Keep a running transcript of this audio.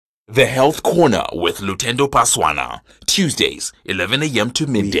The Health Corner with Lutendo Paswana, Tuesdays, 11 a.m. to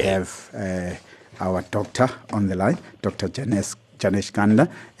midday. We have our doctor on the line, Dr. Janesh Kanda,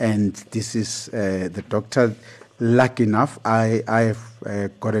 and this is the doctor. Lucky enough, I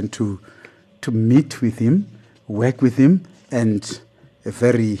have gotten to meet with him, work with him, and a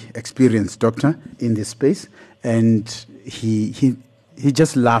very experienced doctor in this space, and he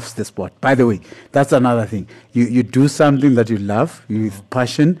just loves the sport. By the way, that's another thing. You do something that you love, with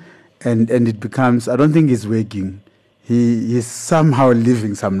passion, and it becomes, I don't think he's working. He is somehow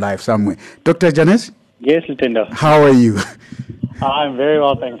living some life somewhere. Dr. Janesh? Yes, Lutendo. How are you? I'm very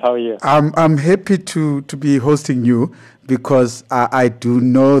well, thanks. How are you? I'm happy to be hosting you because I do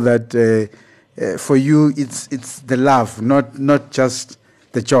know that for you it's the love, not just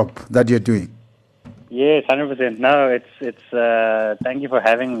the job that you're doing. Yes, 100%. No, it's. Thank you for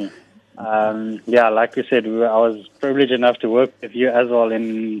having me. Like you said, I was privileged enough to work with you as well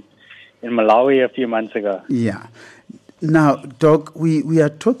in Malawi a few months ago. Yeah. Now, Doc, we are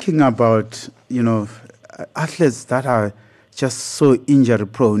talking about, athletes that are just so injury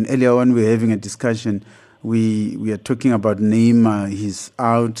prone. Earlier on, we were having a discussion. We are talking about Neymar. He's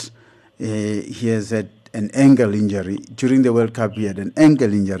out. He has had an ankle injury. During the World Cup, he had an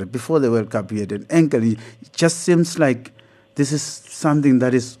ankle injury. Before the World Cup, he had an ankle injury. It just seems like this is something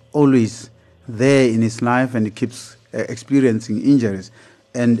that is always there in his life, and he keeps experiencing injuries.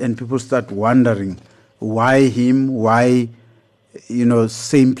 And people start wondering, why him? Why,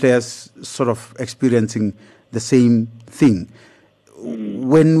 same players sort of experiencing the same thing?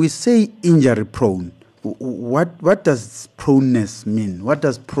 When we say injury prone, what does proneness mean? What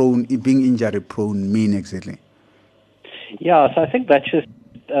does being injury prone mean exactly? Yeah, so I think that's just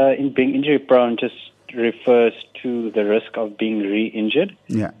in being injury prone just refers to the risk of being re-injured.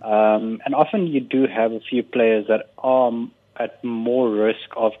 Yeah. And often you do have a few players that are at more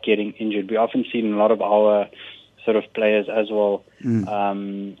risk of getting injured. We often see in a lot of our sort of players as well.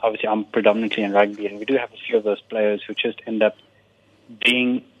 Obviously, I'm predominantly in rugby, and we do have a few of those players who just end up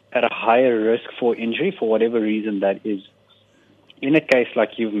being at a higher risk for injury for whatever reason that is. In a case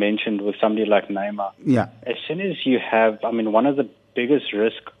like you've mentioned with somebody like Neymar, as soon as you have, one of the biggest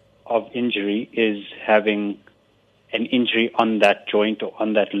risk of injury is having an injury on that joint or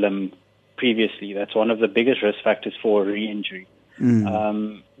on that limb previously. That's one of the biggest risk factors for re-injury.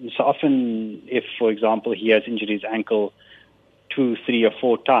 So often, if, for example, he has injured his ankle 2, 3, or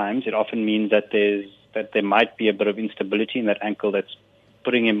 4 times, it often means that there might be a bit of instability in that ankle that's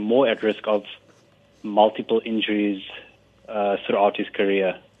putting him more at risk of multiple injuries throughout his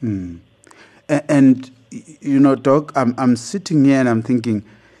career. And Doc, I'm sitting here and I'm thinking,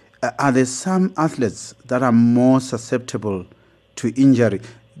 are there some athletes that are more susceptible to injury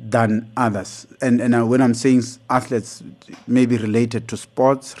than others? And when I'm saying athletes, maybe related to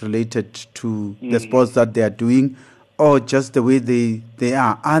sports, related to the sports that they are doing, or just the way they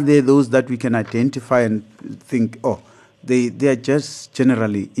are. Are there those that we can identify and think, they are just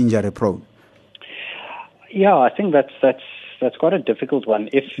generally injury prone? Yeah, I think that's quite a difficult one.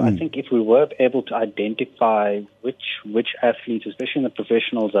 I think if we were able to identify which athletes, especially in the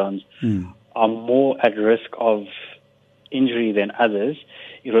professional zones, are more at risk of injury than others,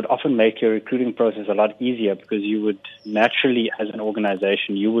 it would often make your recruiting process a lot easier, because you would naturally, as an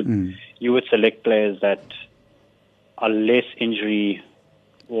organization, you would select players that are less injury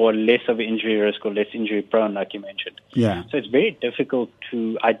or less of an injury risk or less injury prone, like you mentioned. Yeah. So it's very difficult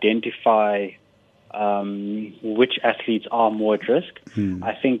to identify which athletes are more at risk.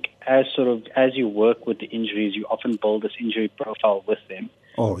 I think as you work with the injuries, you often build this injury profile with them.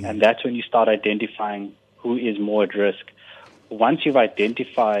 And that's when you start identifying who is more at risk. Once you've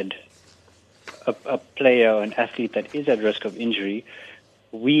identified a player or an athlete that is at risk of injury,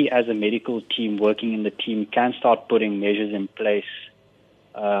 we as a medical team working in the team can start putting measures in place,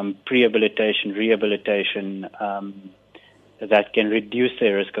 rehabilitation, that can reduce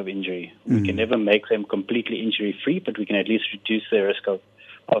their risk of injury. We can never make them completely injury-free, but we can at least reduce their risk of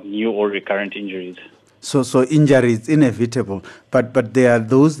new or recurrent injuries. So injury is inevitable, but there are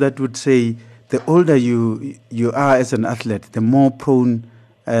those that would say the older you are as an athlete, the more prone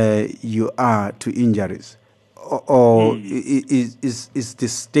you are to injuries. Or is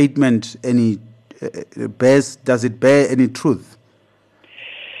this statement does it bear any truth?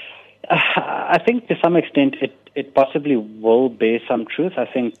 I think to some extent it possibly will bear some truth. I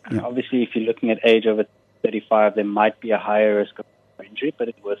think obviously if you're looking at age over 35, there might be a higher risk of injury, but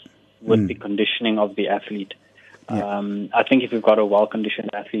it was with the conditioning of the athlete. I think if you've got a well-conditioned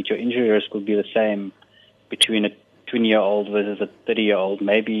athlete, your injury risk will be the same between a 20-year-old versus a 30-year-old.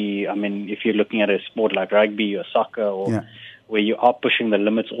 Maybe, if you're looking at a sport like rugby or soccer or where you are pushing the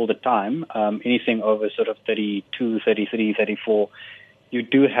limits all the time, anything over sort of 32, 33, 34, you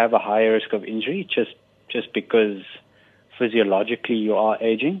do have a higher risk of injury just because physiologically you are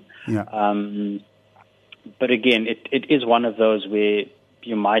aging. Yeah. But again, it is one of those where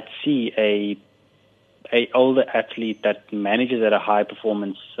you might see a older athlete that manages at a high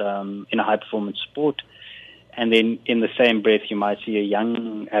performance in a high performance sport, and then in the same breath you might see a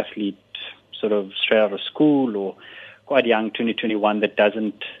young athlete sort of straight out of school or quite young, 2021, that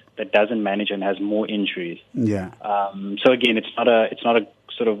doesn't manage and has more injuries. Yeah. So again, it's not a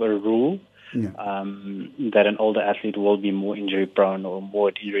sort of a rule. Yeah. That an older athlete will be more injury prone or more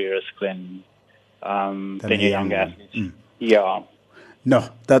at injury risk than your younger athletes. Yeah. No,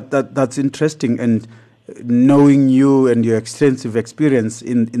 that's interesting. And knowing you and your extensive experience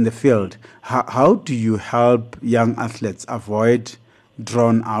in the field, how do you help young athletes avoid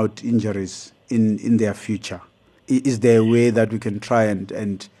drawn out injuries in their future? Is there a way that we can try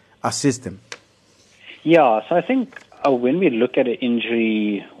and assist them? Yeah, so I think when we look at an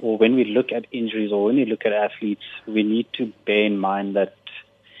injury, or when we look at injuries, or when we look at athletes, we need to bear in mind that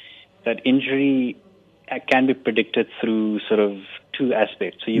injury can be predicted through sort of two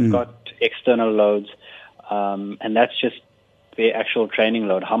aspects. So you've got external loads, and that's just their actual training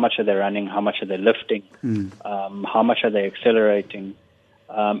load. How much are they running? How much are they lifting? How much are they accelerating?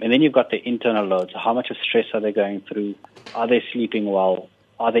 And then you've got the internal loads. How much of stress are they going through? Are they sleeping well?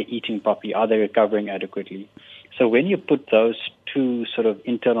 Are they eating properly? Are they recovering adequately? So when you put those two sort of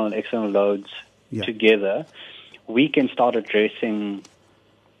internal and external loads together, we can start addressing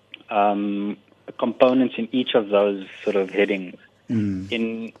components in each of those sort of headings.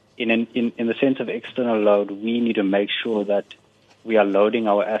 In the sense of external load, we need to make sure that we are loading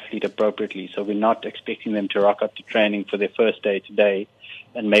our athlete appropriately. So we're not expecting them to rock up to training for their first day today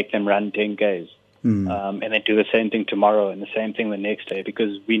and make them run 10Ks. And then do the same thing tomorrow and the same thing the next day,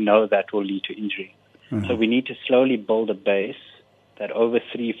 because we know that will lead to injury. So we need to slowly build a base that over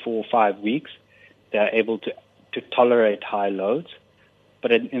 3, 4, 5 weeks, they are able to tolerate high loads.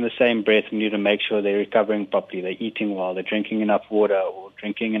 But in the same breath, we need to make sure they're recovering properly, they're eating well, they're drinking enough water or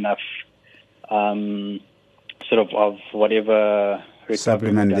drinking enough sort of whatever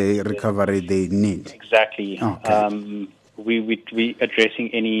supplement the recovery they need. Exactly. Okay. We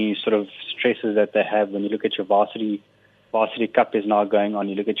addressing any sort of stresses that they have. When you look at your varsity cup is now going on,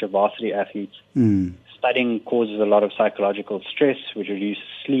 you look at your varsity athletes, studying causes a lot of psychological stress, which reduces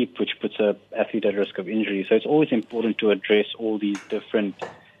sleep, which puts an athlete at risk of injury. So it's always important to address all these different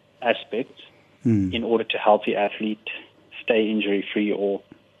aspects in order to help the athlete stay injury-free or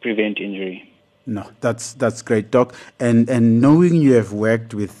prevent injury. No, that's great, Doc. And knowing you have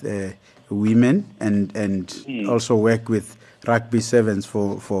worked with women and also work with rugby sevens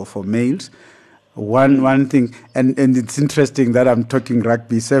for males, one thing, and it's interesting that I'm talking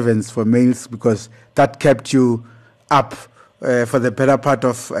rugby sevens for males, because that kept you up for the better part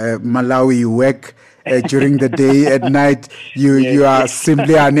of Malawi. You work during the day, at night you are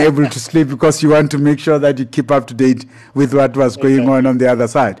simply unable to sleep because you want to make sure that you keep up to date with what was going on the other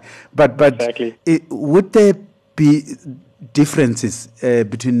side. But would there be differences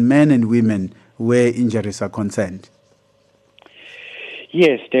between men and women where injuries are concerned?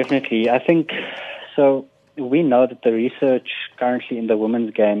 Yes, definitely. I think so. We know that the research currently in the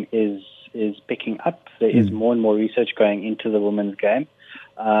women's game is picking up. There is more and more research going into the women's game.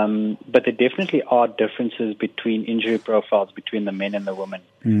 But there definitely are differences between injury profiles between the men and the women.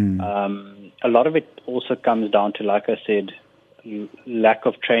 A lot of it also comes down to, like I said, lack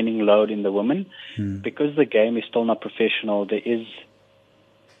of training load in the women. Because the game is still not professional, there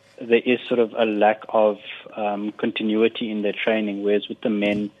is sort of a lack of continuity in their training, whereas with the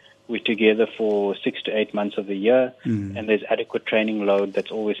men, we're together for 6 to 8 months of the year, and there's adequate training load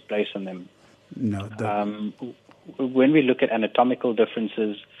that's always placed on them. When we look at anatomical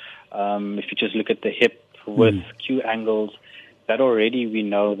differences, if you just look at the hip width, Q angles, that already we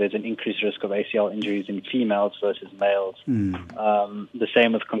know there's an increased risk of ACL injuries in females versus males. The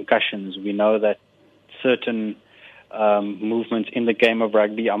same with concussions. We know that certain movements in the game of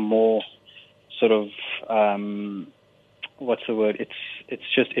rugby are more sort of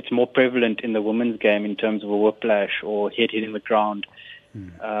it's more prevalent in the women's game in terms of a whiplash or head hitting the ground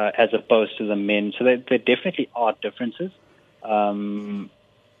as opposed to the men. So there definitely are differences, and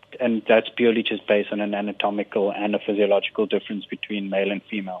that's purely just based on an anatomical and a physiological difference between male and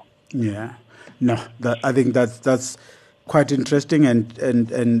female. Yeah, no, I think that's quite interesting,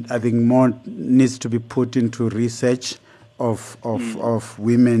 and I think more needs to be put into research of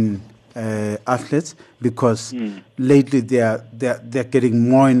women athletes, because lately they're getting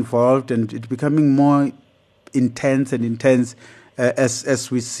more involved and it's becoming more intense and intense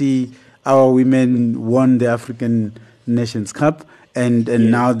as we see our women won the African Nations Cup. And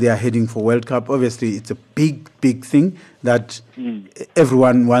now they are heading for World Cup. Obviously, it's a big thing that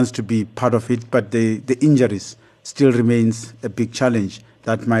everyone wants to be part of it, but the injuries still remains a big challenge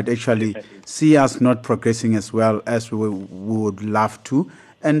that might actually see us not progressing as well as we would love to.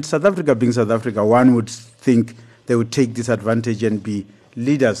 And South Africa being South Africa, one would think they would take this advantage and be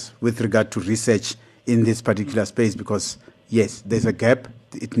leaders with regard to research in this particular space because, yes, there's a gap.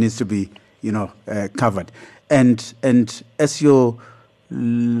 It needs to be, covered. And as your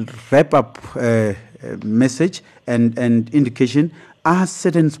wrap-up message and indication, are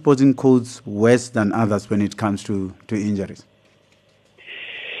certain sporting codes worse than others when it comes to injuries?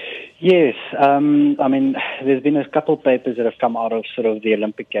 Yes. There's been a couple of papers that have come out of sort of the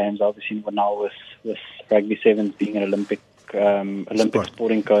Olympic Games, obviously now with Rugby Sevens being an Olympic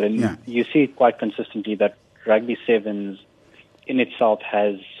sporting code. And you see it quite consistently that Rugby Sevens in itself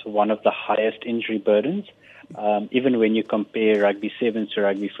has one of the highest injury burdens. Even when you compare Rugby Sevens to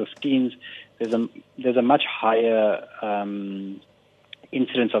Rugby 15s, there's a much higher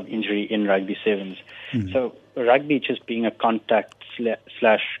incidence of injury in Rugby Sevens. So rugby just being a contact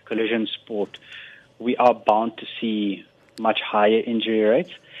 / collision sport, we are bound to see much higher injury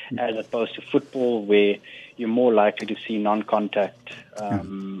rates as opposed to football where you're more likely to see non-contact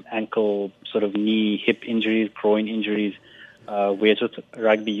ankle, sort of knee, hip injuries, groin injuries, whereas with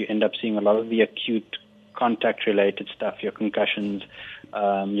rugby you end up seeing a lot of the acute contact-related stuff, your concussions,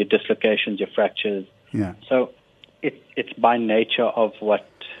 your dislocations, your fractures. Yeah. So it's by nature of what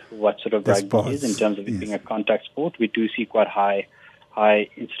sort of rugby is in terms of it being a contact sport. We do see quite high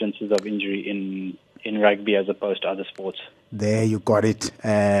incidences of injury in rugby as opposed to other sports. There you got it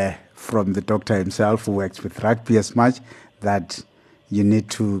from the doctor himself who works with rugby as much, that you need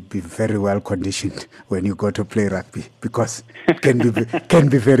to be very well conditioned when you go to play rugby because it can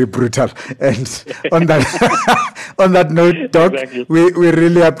be very brutal. And on that note, Doc, exactly. we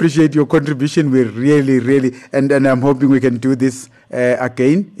really appreciate your contribution. We really, and I'm hoping we can do this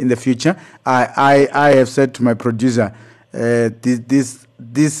again in the future. I have said to my producer,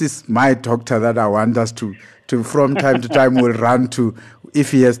 this is my doctor that I want us to from time to time we'll run to.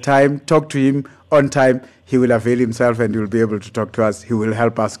 If he has time, talk to him on time. He will avail himself and he will be able to talk to us. He will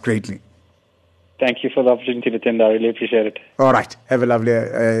help us greatly. Thank you for the opportunity, Luthendo. I really appreciate it. All right. Have a lovely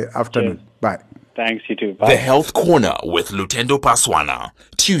afternoon. Cheers. Bye. Thanks, you too. Bye. The Health Corner with Luthendo Paswana.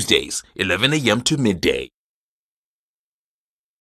 Tuesdays, 11 a.m. to midday.